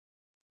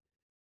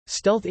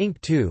Stealth Inc.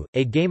 2,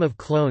 A Game of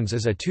Clones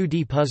is a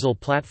 2D puzzle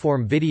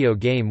platform video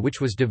game which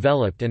was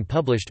developed and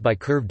published by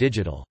Curve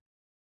Digital.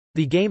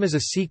 The game is a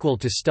sequel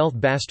to Stealth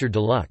Bastard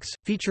Deluxe,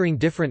 featuring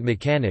different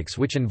mechanics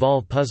which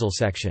involve puzzle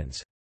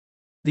sections.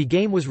 The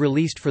game was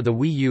released for the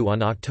Wii U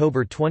on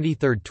October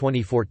 23,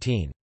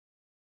 2014.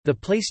 The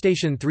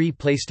PlayStation 3,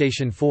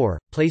 PlayStation 4,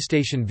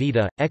 PlayStation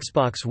Vita,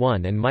 Xbox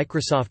One and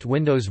Microsoft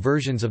Windows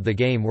versions of the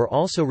game were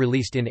also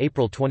released in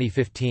April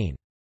 2015.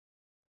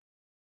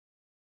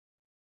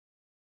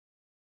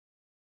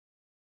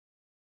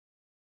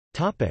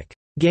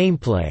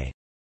 Gameplay.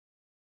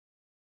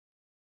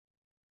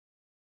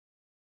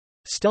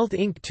 Stealth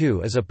Inc.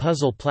 2 is a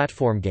puzzle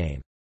platform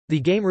game. The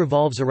game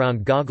revolves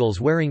around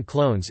goggles-wearing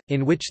clones,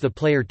 in which the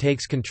player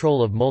takes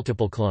control of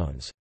multiple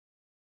clones.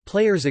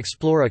 Players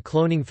explore a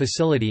cloning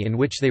facility in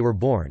which they were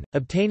born,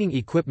 obtaining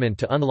equipment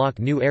to unlock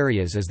new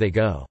areas as they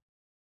go.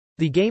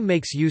 The game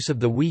makes use of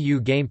the Wii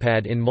U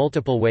gamepad in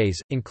multiple ways,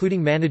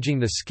 including managing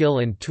the skill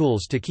and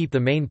tools to keep the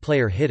main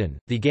player hidden.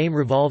 The game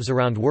revolves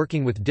around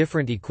working with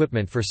different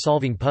equipment for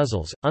solving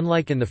puzzles.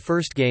 Unlike in the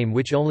first game,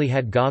 which only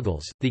had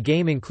goggles, the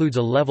game includes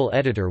a level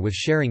editor with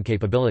sharing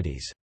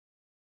capabilities.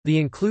 The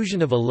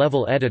inclusion of a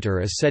level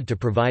editor is said to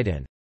provide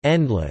an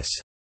endless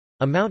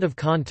amount of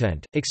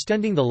content,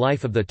 extending the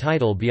life of the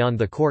title beyond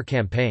the core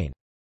campaign.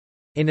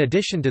 In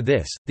addition to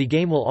this, the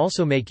game will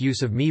also make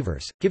use of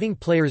Miiverse, giving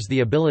players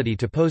the ability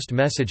to post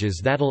messages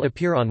that'll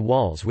appear on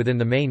walls within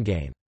the main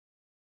game.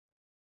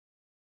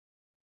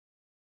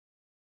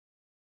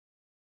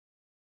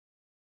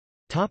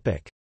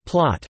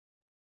 Plot.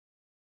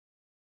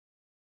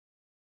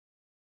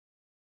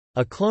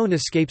 A clone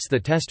escapes the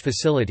test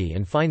facility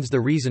and finds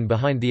the reason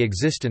behind the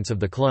existence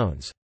of the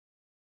clones.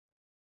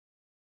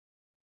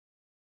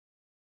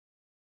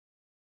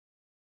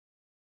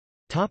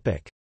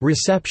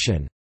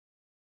 Reception.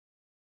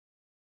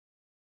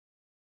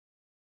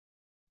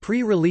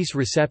 Pre-release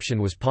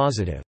reception was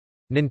positive.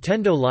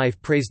 Nintendo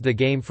Life praised the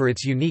game for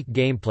its unique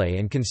gameplay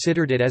and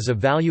considered it as a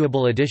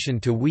valuable addition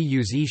to Wii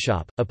U's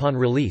eShop. Upon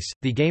release,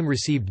 the game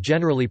received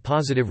generally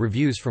positive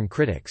reviews from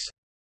critics.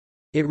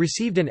 It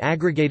received an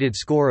aggregated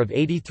score of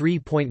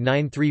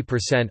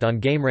 83.93%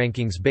 on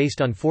GameRankings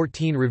based on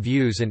 14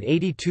 reviews and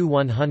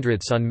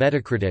 82/100ths on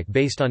Metacritic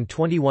based on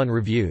 21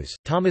 reviews.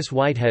 Thomas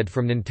Whitehead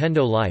from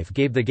Nintendo Life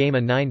gave the game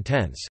a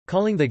 9/10,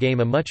 calling the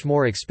game a much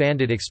more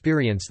expanded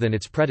experience than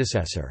its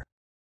predecessor.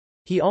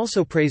 He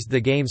also praised the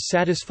game's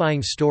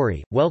satisfying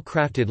story,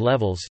 well-crafted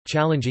levels,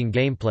 challenging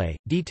gameplay,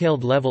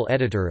 detailed level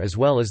editor as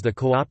well as the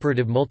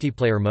cooperative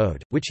multiplayer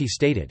mode, which he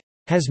stated,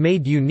 "has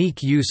made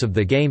unique use of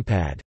the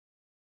gamepad."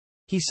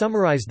 He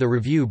summarized the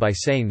review by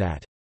saying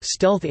that,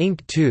 "Stealth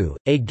Inc. 2,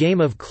 A Game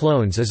of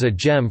Clones is a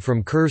gem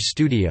from Curve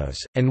Studios,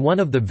 and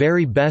one of the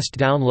very best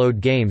download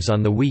games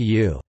on the Wii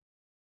U."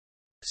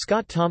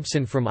 Scott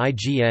Thompson from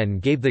IGN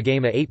gave the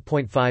game a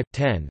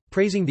 8.5/10,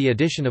 praising the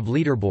addition of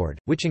Leaderboard,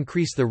 which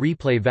increased the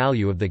replay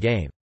value of the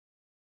game.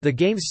 The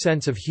game's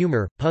sense of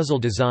humor, puzzle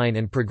design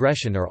and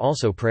progression are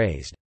also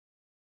praised.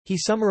 He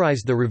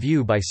summarized the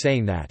review by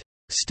saying that,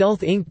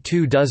 "Stealth Inc.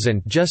 2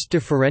 doesn't just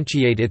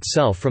differentiate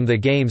itself from the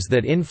games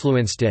that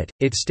influenced it,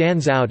 it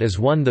stands out as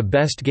one of the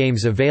best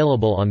games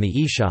available on the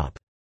eShop."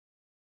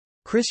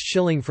 Chris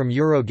Schilling from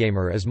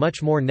Eurogamer is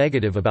much more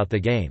negative about the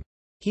game.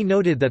 He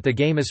noted that the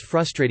game is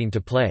frustrating to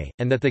play,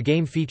 and that the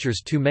game features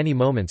too many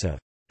moments of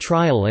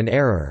trial and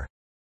error.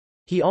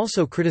 He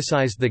also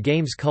criticized the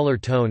game's color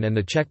tone and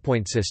the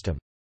checkpoint system.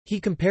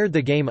 He compared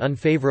the game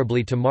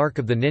unfavorably to Mark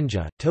of the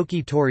Ninja,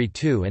 Toki Tori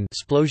 2 and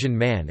Splosion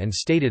Man and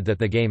stated that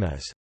the game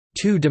is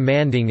too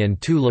demanding and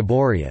too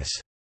laborious.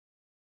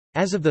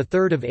 As of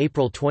 3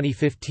 April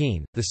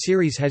 2015, the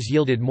series has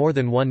yielded more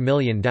than 1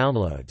 million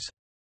downloads.